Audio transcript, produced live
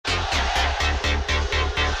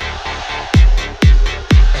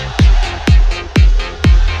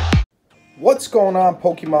What's going on,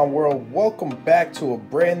 Pokemon World? Welcome back to a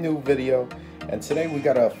brand new video, and today we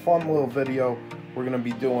got a fun little video. We're gonna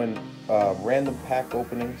be doing random pack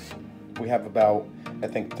openings. We have about, I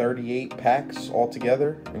think, 38 packs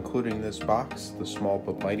altogether, including this box, the small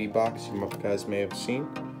but mighty box you guys may have seen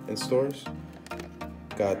in stores.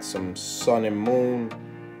 Got some Sun and Moon,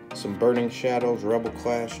 some Burning Shadows, Rebel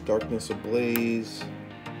Clash, Darkness Ablaze,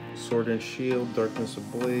 Sword and Shield, Darkness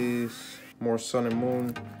Ablaze, more Sun and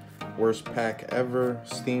Moon, worst pack ever,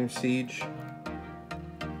 Steam Siege,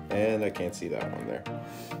 and I can't see that one there.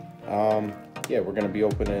 Yeah, we're gonna be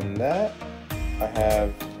opening that. I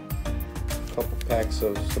have a couple packs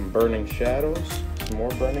of some Burning Shadows, some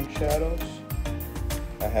more Burning Shadows.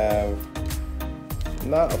 I have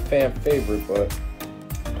not a fan favorite, but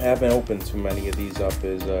I haven't opened too many of these up,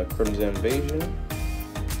 is Crimson Invasion.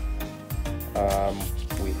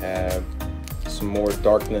 We have some more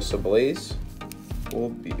Darkness Ablaze we'll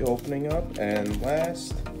be opening up, and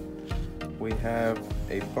last we have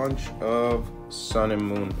a bunch of Sun and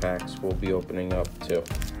Moon packs we'll be opening up too.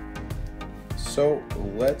 So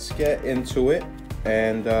let's get into it,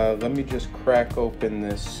 and let me just crack open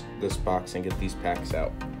this box and get these packs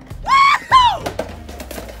out.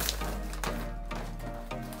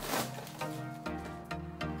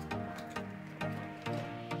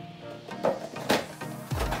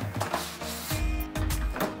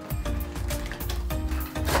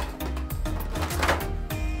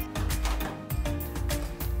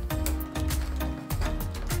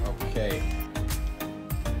 Okay,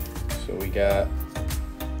 so we got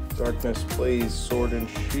Darkness Ablaze, Sword and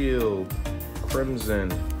Shield, Crimson,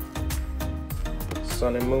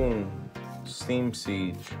 Sun and Moon, Steam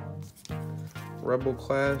Siege, Rebel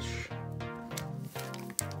Clash,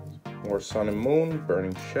 more Sun and Moon,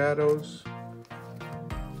 Burning Shadows.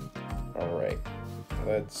 Alright,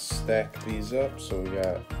 let's stack these up. So we got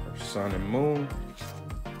our Sun and Moon,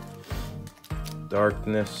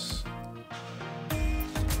 Darkness,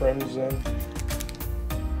 Crimson,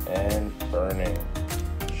 and Burning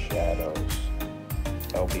Shadows.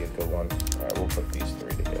 That'll be a good one. Alright, we'll put these three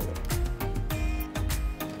together.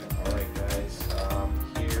 Alright guys,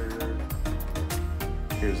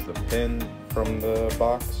 here's the pin from the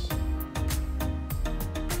box.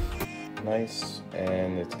 Nice,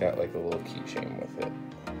 and it's got like a little keychain with it.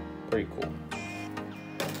 Pretty cool.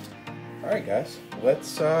 Alright guys,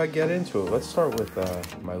 let's get into it. Let's start with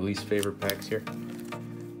my least favorite packs here.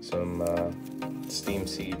 Some Steam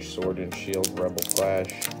Siege, Sword and Shield, Rebel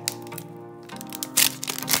Clash.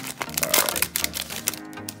 Alright.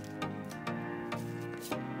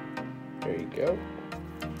 There you go.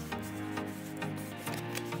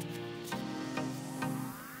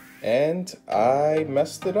 And I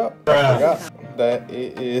messed it up. I forgot that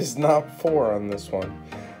it is not 4 on this one.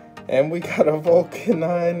 And we got a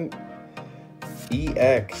Volcanine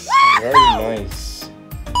EX. Very nice.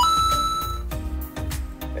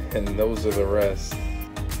 And those are the rest.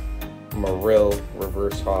 Marill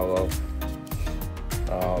Reverse Hollow.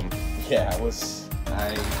 Yeah,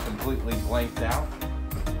 I completely blanked out.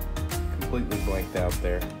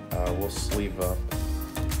 There. We'll sleeve up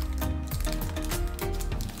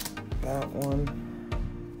that one.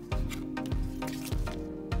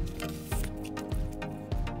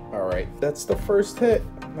 Alright, that's the first hit.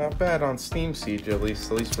 Not bad on Steam Siege, at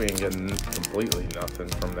least. At least we ain't getting completely nothing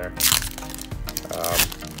from there.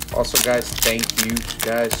 Also guys, thank you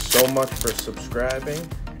guys so much for subscribing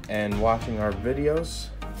and watching our videos.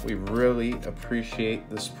 We really appreciate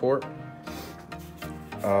the support.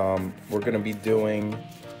 We're gonna be doing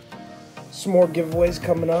some more giveaways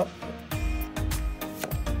coming up.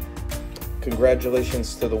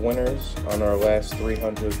 Congratulations to the winners on our last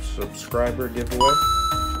 300 subscriber giveaway.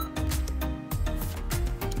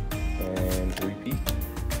 And repeat: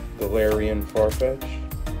 Galarian Farfetch,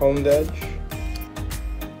 Honedge,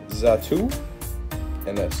 Xatu,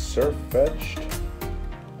 and a Surfetched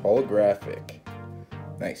holographic.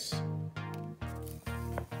 Nice.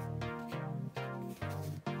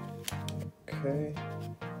 Okay.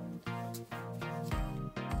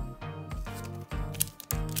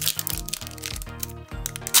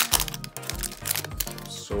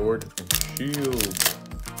 Sword and Shield.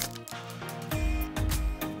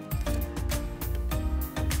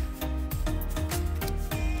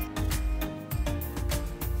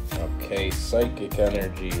 Okay, Psychic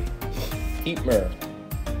Energy, Heatmer,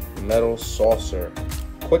 Metal Saucer,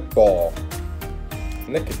 Quick Ball,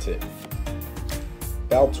 Nicotit,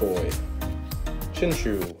 Baltoy,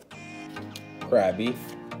 Chinchou, Krabby,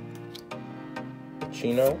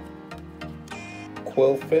 Pachino,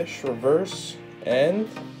 Quillfish Reverse, and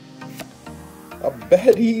A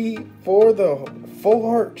Betty for the Full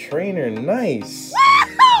Art Trainer. Nice.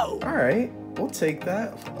 Alright, we'll take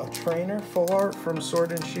that. A trainer, Full Art from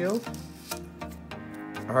Sword and Shield.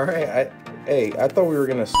 Alright, I thought we were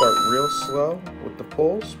going to start real slow with the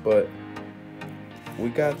pulls, but we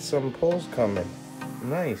got some pulls coming.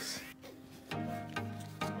 Nice.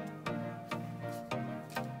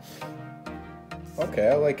 Okay,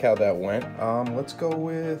 I like how that went. Let's go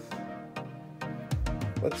with...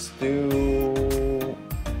 Let's do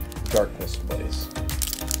Darkness Blaze.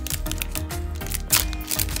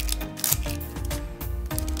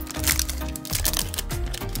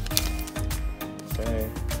 Okay.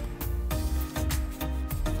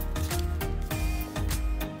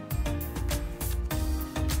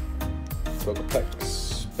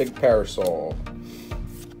 Togepex, Big Parasol,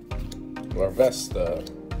 Larvesta,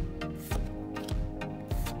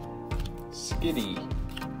 Skitty,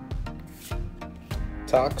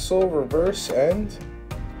 Toxel Reverse, and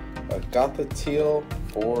a Gothitelle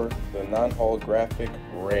for the non-holographic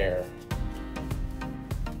rare.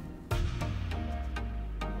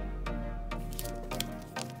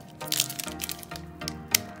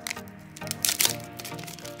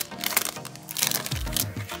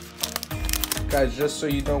 Guys, just so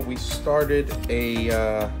you know, we started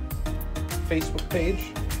a Facebook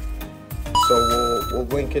page, so we'll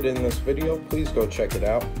link it in this video. Please go check it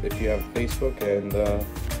out if you have Facebook, and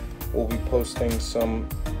we'll be posting some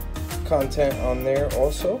content on there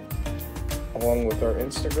also, along with our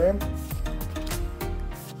Instagram.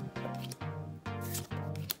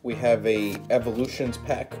 We have a Evolutions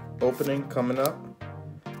pack opening coming up.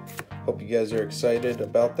 Hope you guys are excited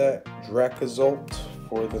about that. Dracozolt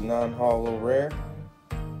for the non-holo rare.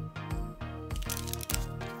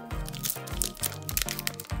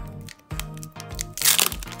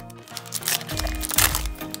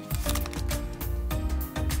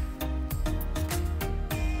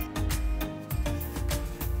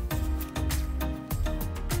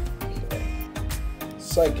 Okay.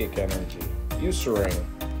 Psychic Energy, Usaring,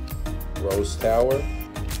 Rose Tower,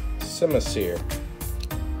 Simisear,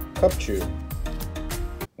 Cupchew,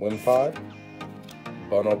 Wimpod,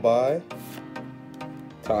 Bunnelby,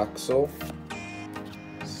 Toxel,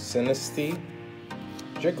 Sinistea,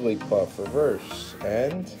 Jigglypuff Reverse,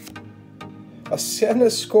 and a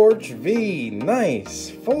Centiskorch V.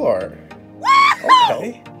 Nice. Full art.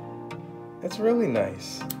 Okay. That's really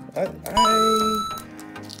nice.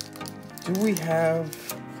 Do we have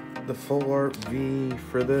the Full Art V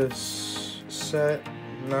for this set?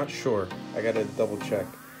 Not sure. I gotta double check.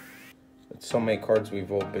 So many cards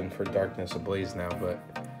we've opened for Darkness Ablaze now, but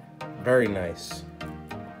very nice.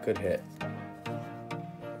 Good hit.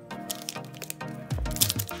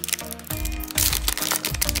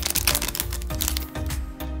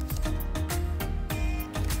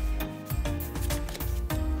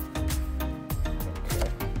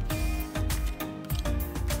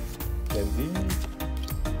 Indeed.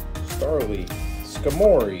 Starly,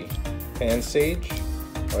 Skamori, Pansage,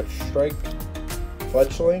 Strike,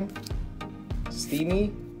 Fletchling,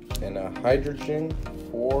 Steamy, and a Hydrogen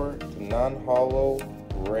for non-holo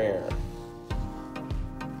rare.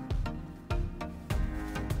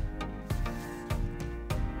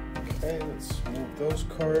 Okay, let's move those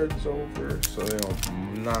cards over so they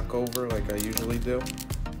don't knock over like I usually do.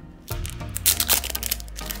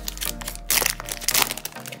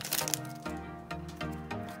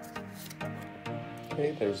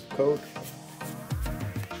 Okay, there's the code.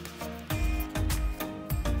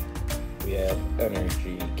 We have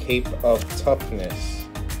Energy, Cape of Toughness,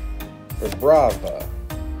 Vibrava,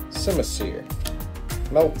 Simisear,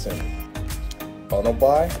 Melton,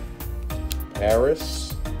 Bunnelby,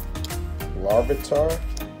 Paris, Larvitar,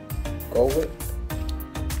 Golett,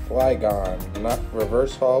 Flygon, not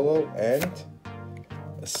Reverse Holo, and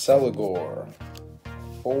a Celigore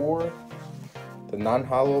for the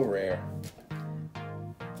non-holo rare.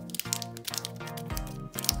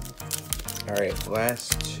 Alright,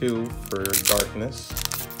 last two for Darkness.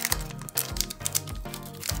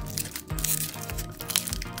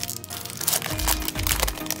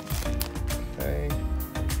 Okay.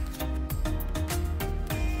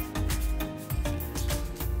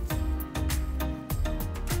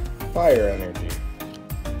 Fire Energy,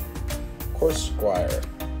 Corsair,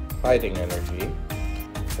 Hiding Energy,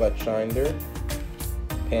 Fletchinder,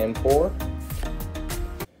 Panpour,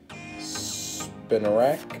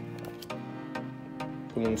 Spinarak,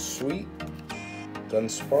 Boonsweet,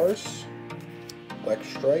 Dunsparce, Black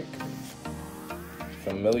Strike,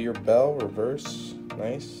 Familiar Bell Reverse,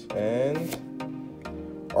 nice, and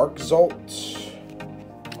Arczolt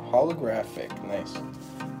Holographic, nice.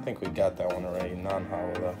 I think we got that one already,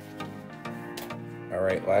 non-holo though.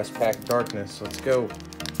 Alright, last pack darkness. Let's go.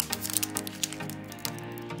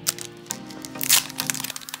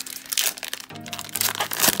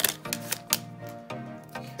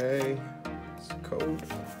 Okay, it's the code.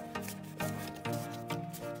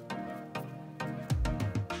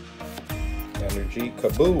 Energy,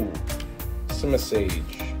 Kaboo,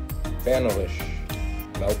 Simisage, Vanillish,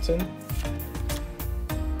 Melton,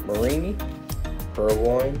 Marini,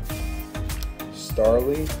 Purloin,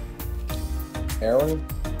 Starly, Aaron,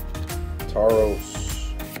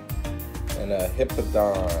 Tauros, and a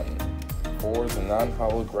Hippowdon for the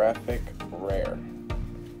non-holographic rare.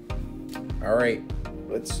 Alright,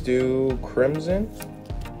 let's do Crimson.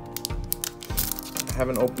 I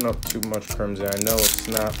haven't opened up too much Crimson. I know it's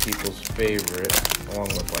not people's favorite, along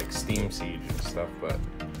with like Steam Siege and stuff, but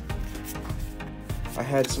I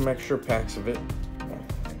had some extra packs of it,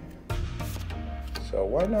 so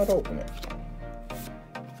why not open it?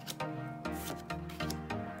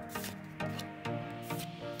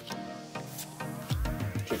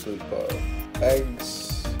 Jigglypuff,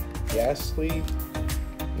 Eggs, Ghastly,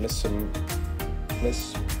 Miss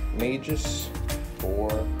Magus for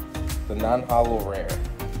the non-holo rare.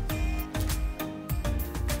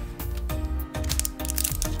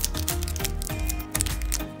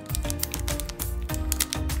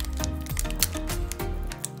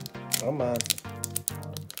 Come on.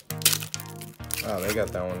 Oh, they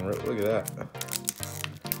got that one. Look at that.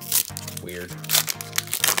 Weird.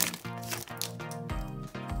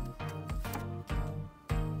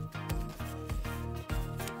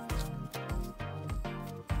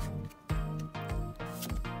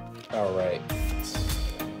 Alright.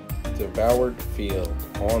 Devoured Field,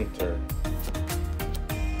 Haunter,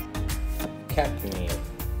 Cacnea,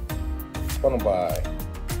 Funnelby,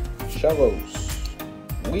 Shellos,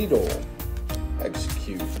 Weedle,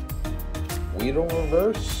 Execute, Weedle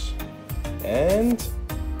Reverse, and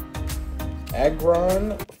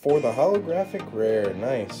Aggron for the holographic rare.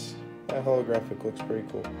 Nice. That holographic looks pretty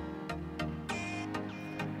cool.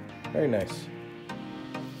 Very nice.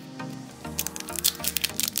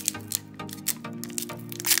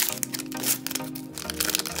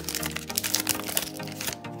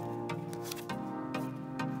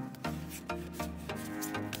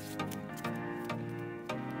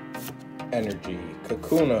 Energy,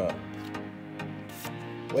 Kakuna,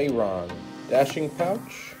 Lairon, Dashing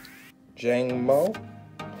Pouch, Jangmo,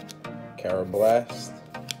 Carablast,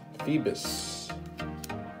 Phoebus,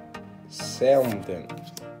 Salmon,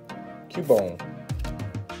 Cubone.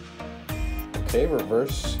 Okay,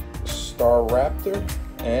 reverse Staraptor,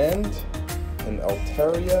 and an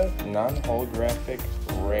Altaria non-holographic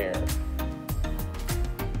rare.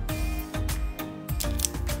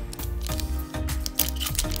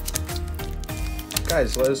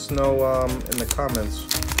 Guys, let us know in the comments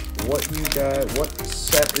what you got, what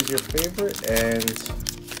set is your favorite, and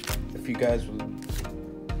if you guys would,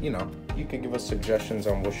 you know, you could give us suggestions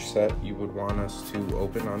on which set you would want us to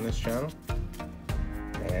open on this channel,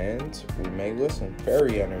 and we may listen.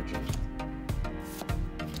 Fairy Energy,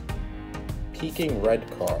 Peaking Red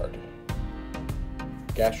Card,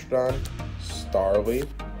 Gastrodon, Starly,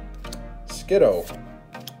 Skiddo,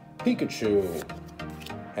 Pikachu,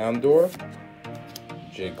 Houndour,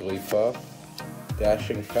 Jigglypuff,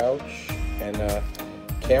 Dashing Pouch, and a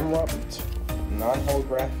Camerupt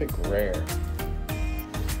non-holographic rare.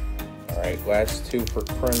 Alright, last two for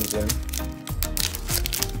Crimson.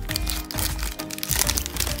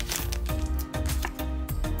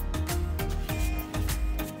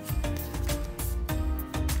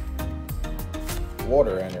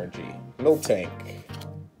 Water Energy, Miltank,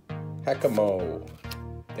 Hakamo,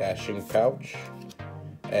 Dashing Pouch,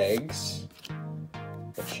 Eggs,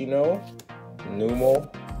 Pachino,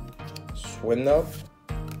 Numel, Swinub,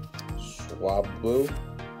 Swablu,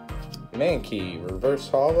 Mankey, Reverse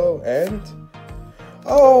Holo, and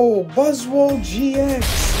oh, Buzzwole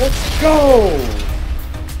GX! Let's go!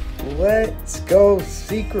 Let's go,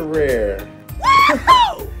 Secret Rare.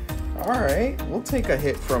 Alright, we'll take a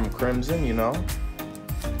hit from Crimson, you know.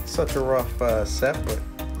 Such a rough set, but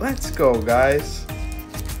let's go, guys.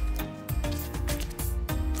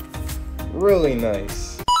 Really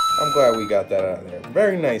nice. I'm glad we got that out of there.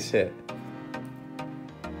 Very nice hit.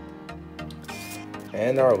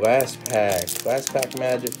 And our last pack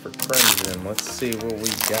magic for Crimson. Let's see what we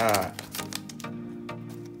got.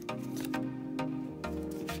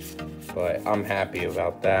 But I'm happy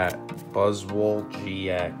about that. Buzzwole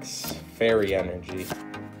GX, Fairy Energy,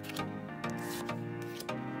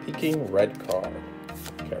 Peaking Red Card,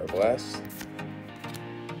 Carablast,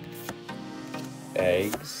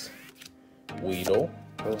 Eggs, Weedle,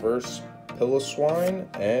 Reverse Piloswine,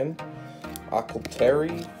 and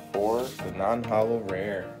Occultary for the non-holo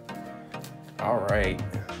rare. Alright,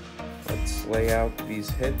 let's lay out these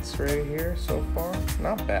hits right here so far.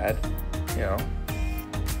 Not bad, you know,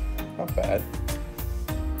 not bad.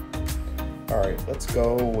 Alright, let's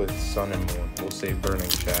go with Sun and Moon. We'll save Burning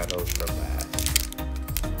Shadows for last.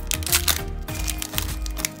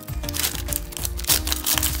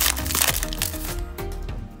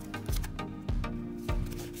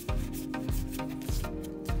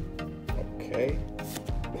 Okay,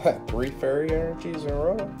 3 fairy energies in a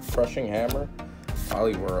row. Crushing Hammer,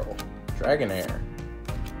 Poliwhirl, Dragonair,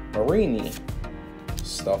 Mareanie,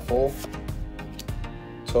 Stuffle,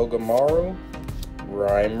 Togedemaru,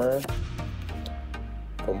 Grimer,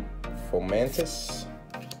 Fomantis,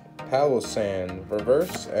 Palossand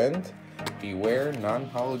reverse, and Beware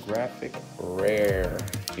non-holographic rare.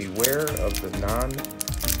 Beware of the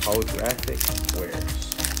non-holographic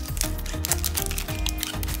wares.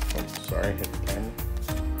 Oh, sorry, hit the camera.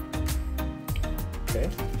 Okay.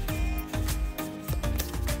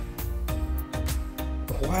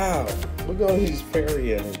 Wow, look at all these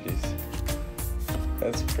fairy energies.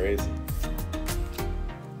 That's crazy.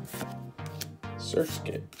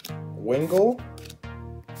 Surskit, Wingull,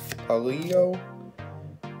 Paleo,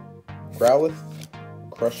 Growlithe,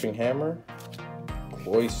 Crushing Hammer,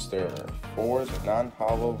 Cloyster for the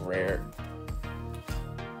non-holo rare.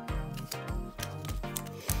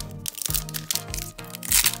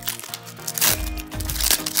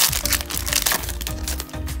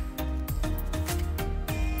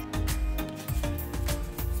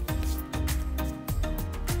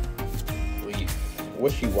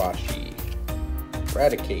 Wishy-Washy,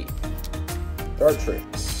 Raticate,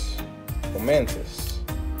 Dartrix, Fomantis,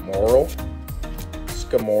 Moral,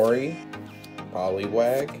 Skarmory,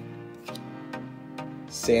 Poliwag,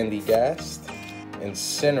 Sandygast,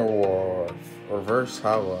 Incineroar, reverse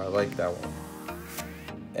holo. I like that one.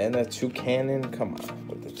 And a Toucannon. Come on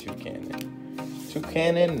with the Toucannon.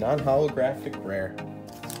 Toucannon, non-holographic rare.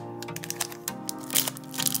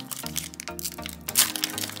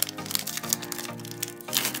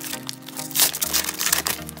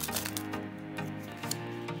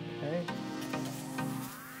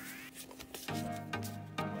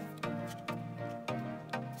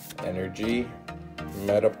 Energy,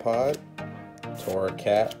 Metapod,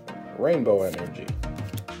 Torracat, Rainbow Energy,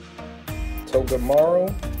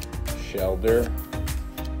 Togedemaru, Shelder,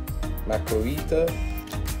 Makuhita,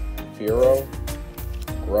 Fearow,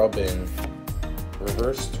 Grubbin,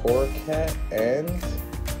 reverse Torracat, and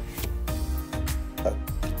a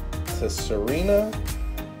Tessarina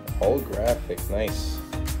holographic. Nice.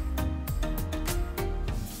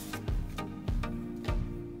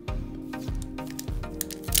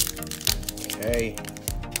 Okay.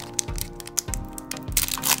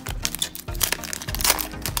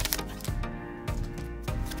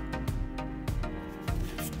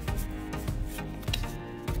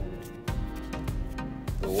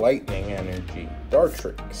 Lightning Energy,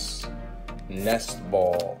 Dartrix, Nest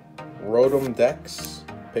Ball, Rotom Dex,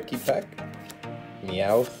 Pikipek,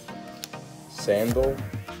 Meowth, Sandal,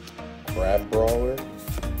 Crab Brawler,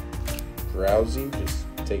 Drowsy, just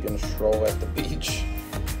taking a stroll at the beach,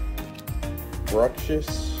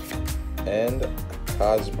 Bruxish, and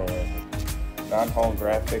Cosmoem,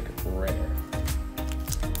 non-holographic rare.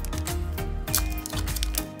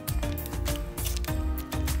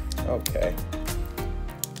 Okay.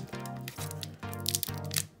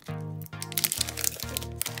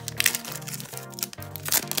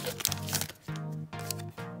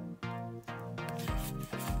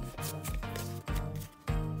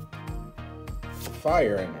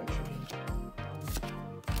 Fire Energy,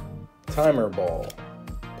 Timer Ball,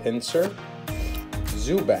 Pinsir,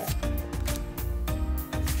 Zubat,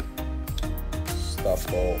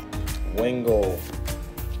 Stuffle, Wingull,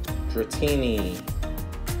 Dratini,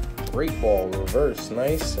 Great Ball reverse,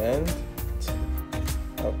 nice, and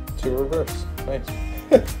up to reverse, nice.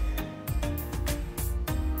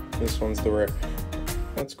 This one's the rare.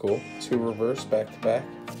 That's cool. 2 reverse back to back.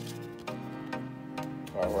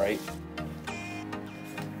 All right.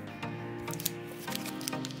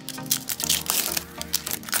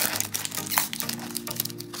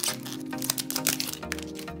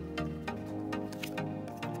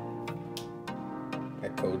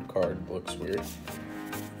 That code card looks weird.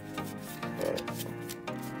 But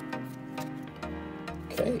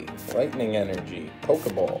okay, Lightning Energy,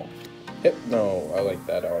 Pokeball, Hypno. I like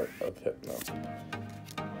that art of Hypno.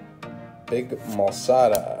 Big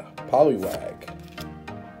Malsada, Poliwag,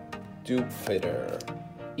 Dewpider,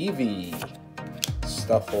 Eevee,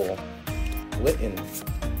 Stuffle, Litten,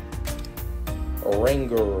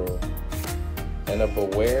 Oranguru, and a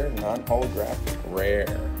Beware non-holographic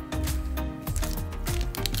rare.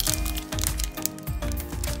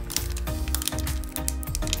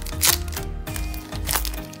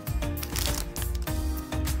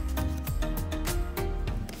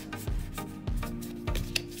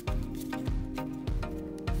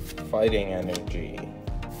 Fighting Energy.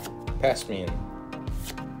 Pass me in.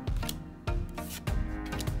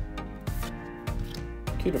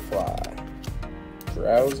 Cutiefly.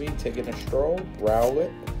 Drowsy, taking a stroll.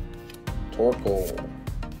 Rowlet. Torkoal.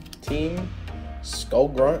 Team. Skull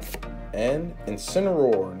Grunt. And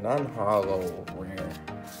Incineroar, non-holo rare.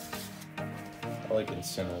 I like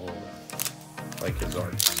Incineroar. I like his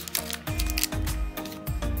arts.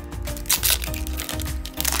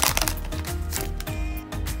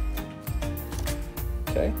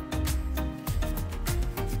 Okay.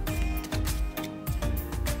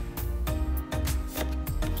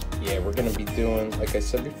 Yeah, we're gonna be doing, like I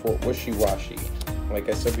said before, Wishy-Washy. Like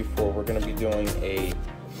I said before, we're gonna be doing a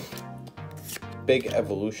big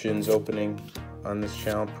Evolutions opening on this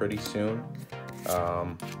channel pretty soon.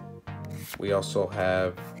 We also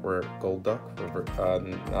have, we're Golduck,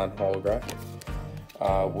 non-holographic.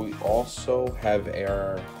 We also have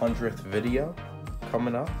our 100th video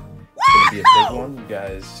coming up. It's gonna be a big one. You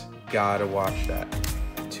guys gotta watch that.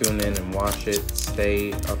 Tune in and watch it.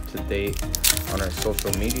 Stay up to date on our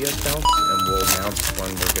social media accounts, and we'll announce when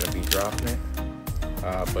we're gonna be dropping it.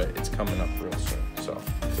 But it's coming up real soon, so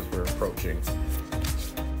because we're approaching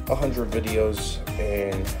 100 videos,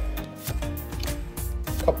 and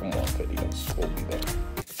a couple more videos will be there.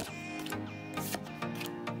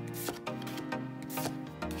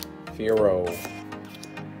 Fearow.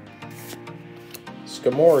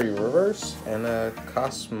 Skarmory reverse, and a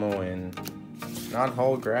Cosmoem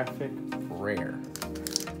non-holographic rare.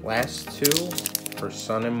 Last two for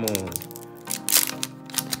Sun and Moon.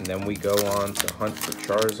 And then we go on to hunt for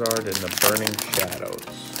Charizard in the Burning Shadows.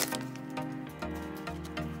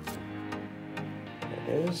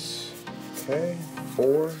 There it is. Okay,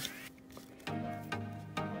 4.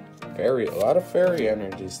 A lot of fairy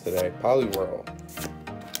energies today. Poliwhirl.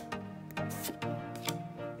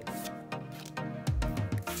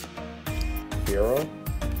 Fearow,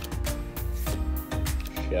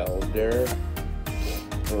 Shelder,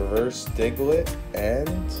 reverse Diglett,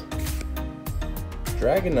 and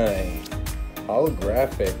Dragonite.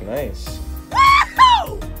 Holographic, nice.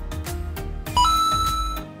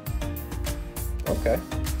 Okay.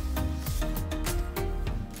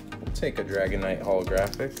 We'll take a Dragonite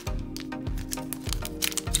holographic.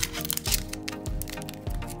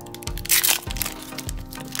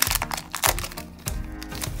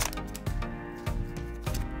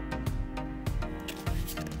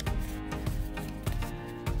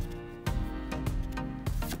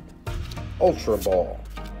 Ultra Ball,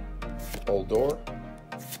 Boldore,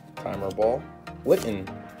 Timer Ball, Litten,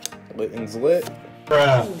 Litten's lit,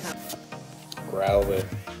 Growlithe,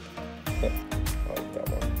 I like that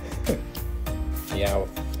one,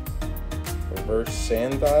 Meowth, Reverse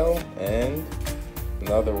Sandile, and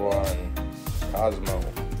another one, Cosmo.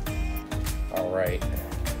 Alright,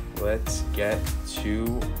 let's get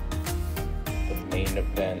to the main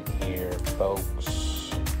event here,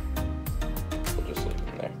 folks. We'll just leave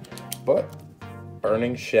them there. But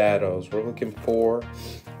Burning Shadows, we're looking for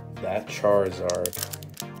that Charizard.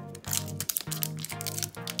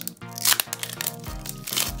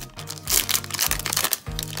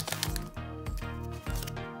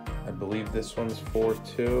 I believe this one's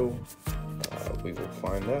 4-2. We will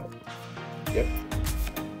find out. Yep.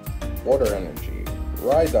 Water Energy,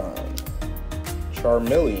 Rhydon,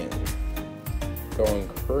 Charmeleon, going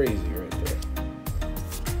crazy right there.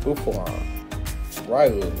 Buffalon,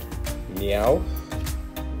 Railu, Meowth,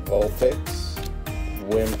 Vulpix,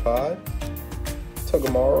 Wimpod,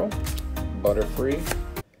 Togedemaru, Butterfree,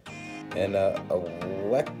 and a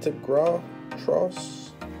Electabuzz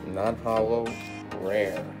non-holo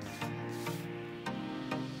rare.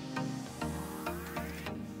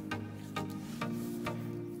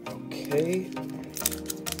 Okay.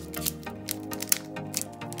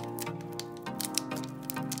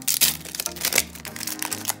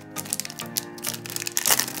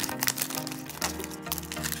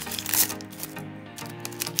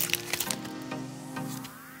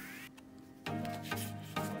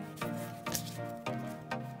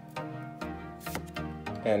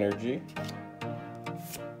 Energy,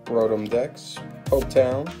 Rotom Dex,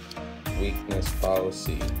 Poketown, Weakness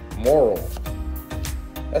Policy, Moral,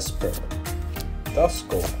 Esper,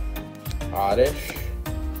 Duskull, Oddish,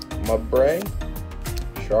 Mudbray,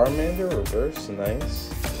 Charmander, reverse,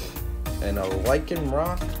 nice, and a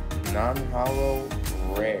Lycanroc non-holo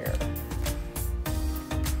rare.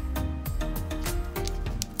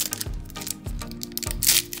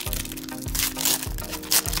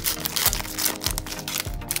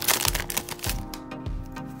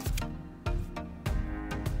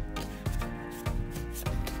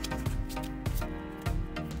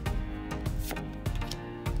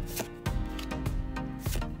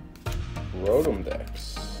 Rotom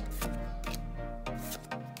Dex,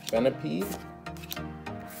 Venipede,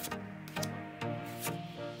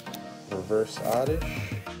 Reverse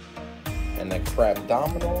Oddish, and a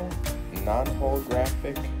Crabdominal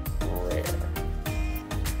non-holographic rare.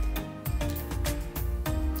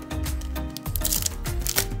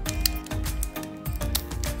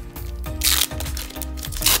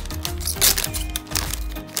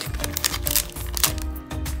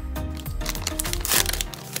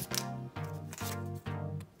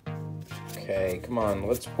 Okay, come on,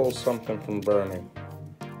 let's pull something from Burning.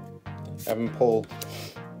 I haven't pulled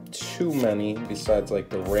too many besides like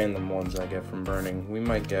the random ones I get from Burning. We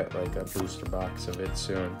might get like a booster box of it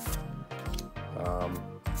soon.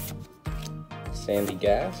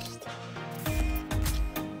 Sandygast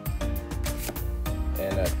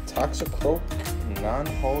and a Toxicroak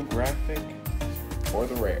non-holographic for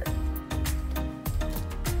the rare.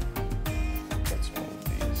 Let's move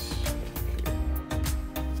these here.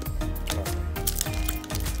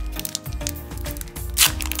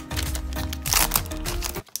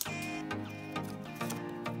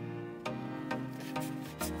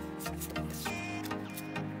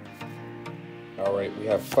 Alright, we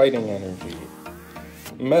have Fighting Energy,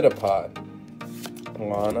 Metapod,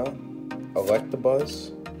 Lana,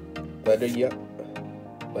 Electabuzz, Ledba,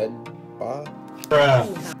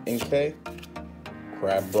 Inkay,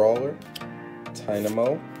 Crabrawler,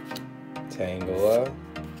 Tynamo, Tangela,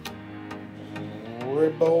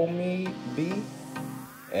 Ribombee,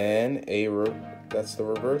 and that's the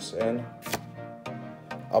reverse, and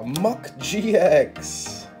a Muk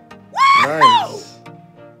GX. Nice.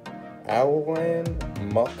 Owlland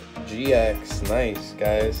Muk GX. Nice,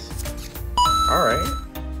 guys. Alright.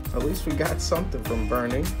 At least we got something from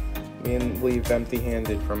Burning. We didn't leave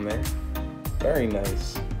empty-handed from there. Very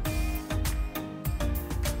nice.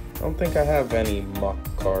 I don't think I have any Muk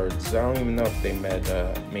cards. I don't even know if they made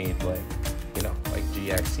like, you know, like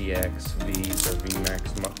GX, EX, Vs, or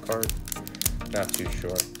VMAX Muk cards. Not too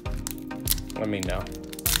sure. Let me know.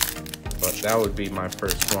 But that would be my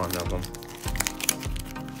first one of them.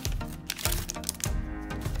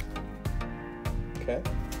 Okay.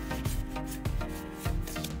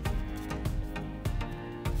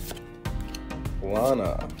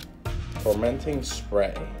 Lana, Tormenting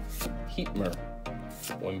Spray, Heatmer,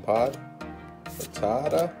 Wimpod,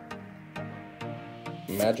 Rattata,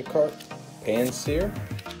 Magikarp, Pansear,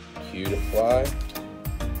 Cutiefly,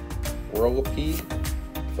 Whirlipede,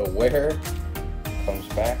 the Ware comes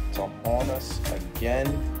back to haunt us again,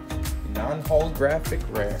 non-holographic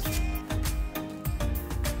rare.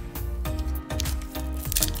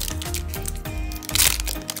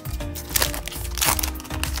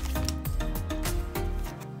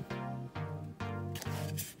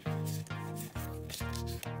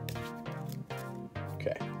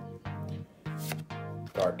 Okay.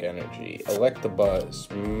 Dark Energy, Electabuzz,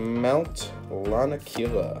 Mount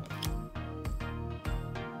Lanakila,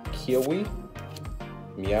 Kiwi,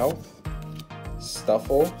 Meowth,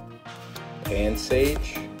 Stuffle,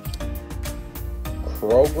 Pansage,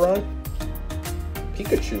 Crowgrunt,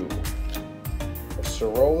 Pikachu,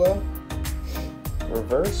 Sorola,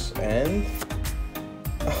 Reverse, and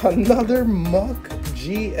another Muk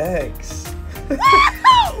GX.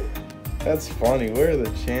 That's funny. Where are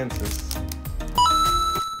the chances?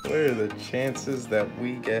 Where are the chances that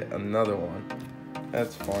we get another one?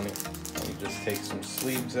 That's funny. Let me just take some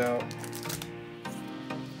sleeves out.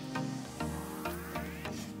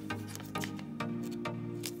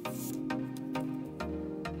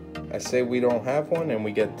 I say we don't have one and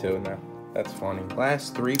we get two now. That's funny.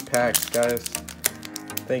 Last 3 packs, guys.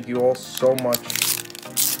 Thank you all so much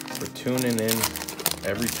for tuning in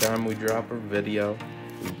every time we drop a video.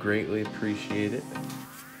 We greatly appreciate it.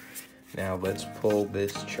 Now let's pull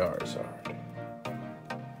this Charizard.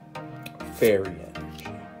 Fairy Energy.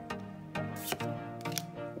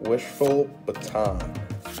 Wishful Baton.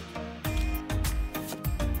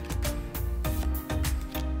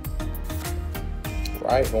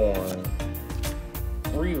 Rhyhorn.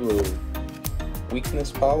 Riolu.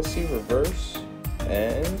 Weakness Policy Reverse.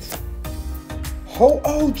 And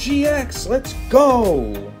Ho-Oh GX. Let's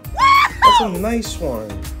go. That's a nice one.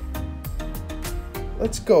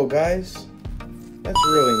 Let's go, guys. That's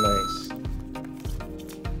really nice.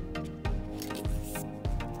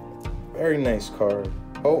 Very nice card.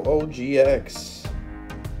 Ho-Oh GX.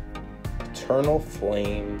 Eternal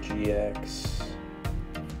Flame GX.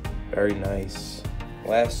 Very nice.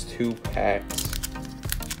 Last 2 packs.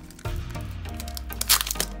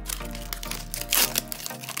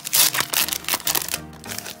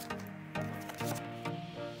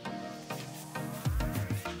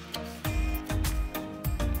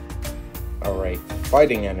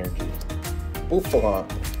 Fighting Energy, Buffalant,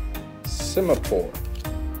 Simipour,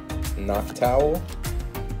 Noctowl,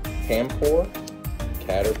 Pampor,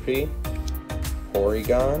 Caterpie,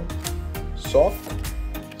 Porygon, Soft,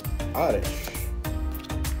 Oddish,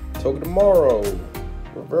 Togedemaru,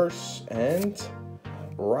 Reverse, and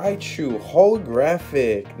Raichu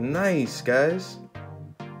holographic. Nice, guys.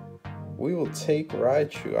 We will take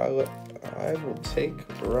Raichu. I will take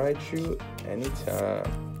Raichu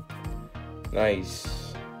anytime.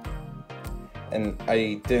 Nice. And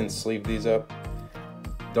I didn't sleeve these up.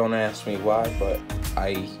 Don't ask me why, but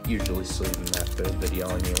I usually sleeve them after the video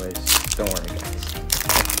anyways. Don't worry, guys.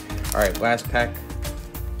 Alright, last pack.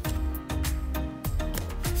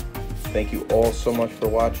 Thank you all so much for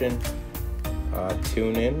watching.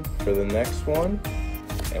 Tune in for the next one,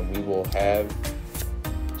 and we will have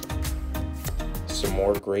some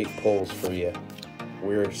more great pulls for you.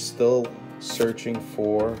 We're still searching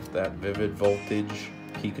for that Vivid Voltage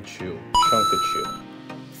Pikachu, Chunkachu.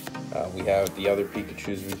 We have the other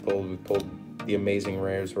Pikachus we pulled. We pulled the Amazing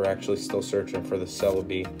Rares. We're actually still searching for the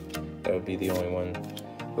Celebi. That would be the only one.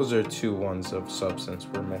 Those are two ones of substance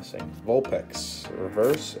we're missing. Vulpix,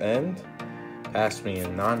 Reverse, and passed me a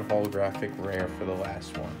non-holographic rare for the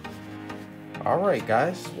last one. Alright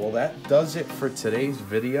guys, well that does it for today's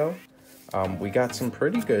video. We got some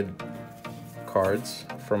pretty good cards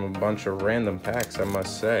from a bunch of random packs, I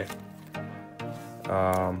must say.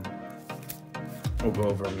 We'll go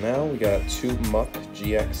over them now. We got two Muck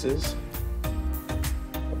GXs,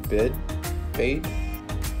 a Fade.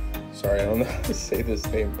 Sorry, I don't know how to say this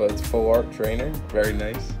name, but it's Full Art Trainer. Very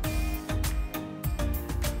nice.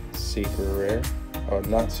 Secret Rare. Oh,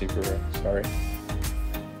 not Secret Rare, sorry.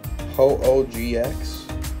 Ho-Oh GX.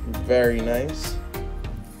 Very nice.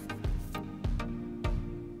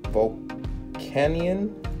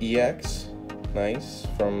 Volcanion EX. Nice.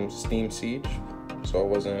 From Steam Siege. So it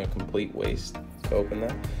wasn't a complete waste to open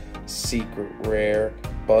that. Secret Rare.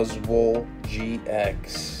 Buzzwole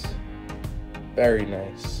GX. Very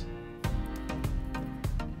nice.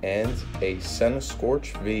 And a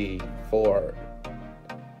Centiskorch V. Full Art.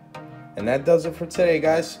 And that does it for today,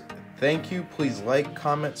 guys. Thank you. Please like,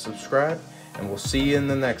 comment, subscribe, and we'll see you in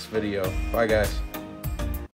the next video. Bye, guys.